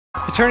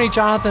Attorney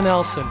Jonathan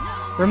Elson,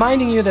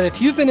 reminding you that if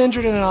you've been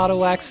injured in an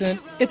auto accident,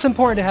 it's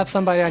important to have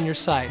somebody on your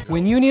side.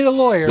 When you need a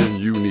lawyer,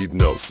 then you need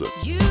Nelson.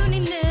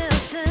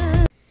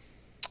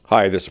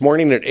 Hi, this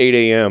morning at 8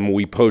 a.m.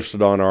 we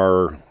posted on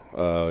our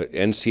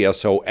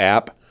NCSO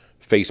app,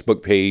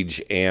 Facebook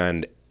page,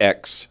 and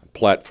X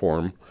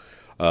platform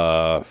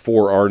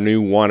for our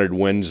new Wanted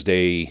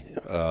Wednesday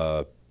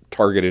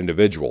target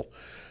individual.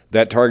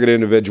 That target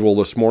individual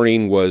this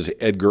morning was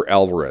Edgar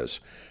Alvarez.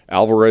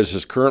 Alvarez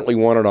is currently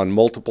wanted on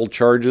multiple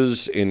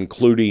charges,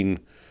 including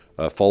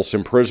false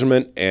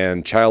imprisonment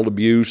and child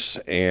abuse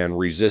and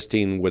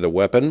resisting with a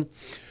weapon.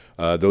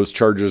 Those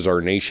charges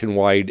are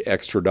nationwide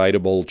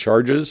extraditable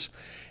charges,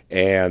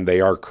 and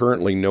they are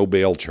currently no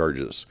bail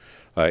charges.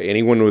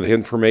 Anyone with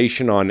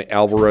information on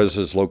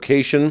Alvarez's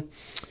location,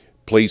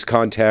 please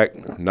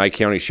contact Nye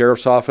County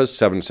Sheriff's Office,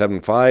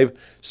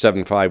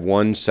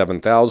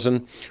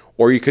 775-751-7000,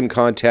 or you can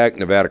contact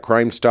Nevada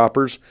Crime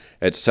Stoppers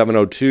at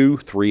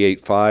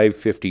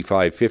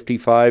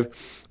 702-385-5555.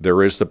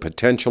 There is the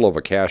potential of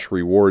a cash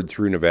reward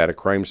through Nevada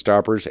Crime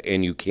Stoppers,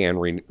 and you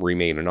can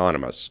remain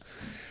anonymous.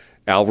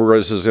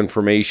 Alvarez's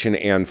information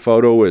and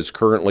photo is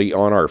currently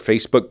on our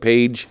Facebook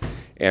page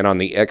and on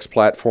the X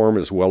platform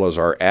as well as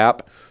our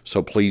app,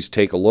 so please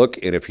take a look,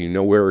 and if you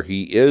know where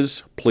he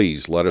is,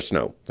 please let us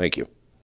know. Thank you.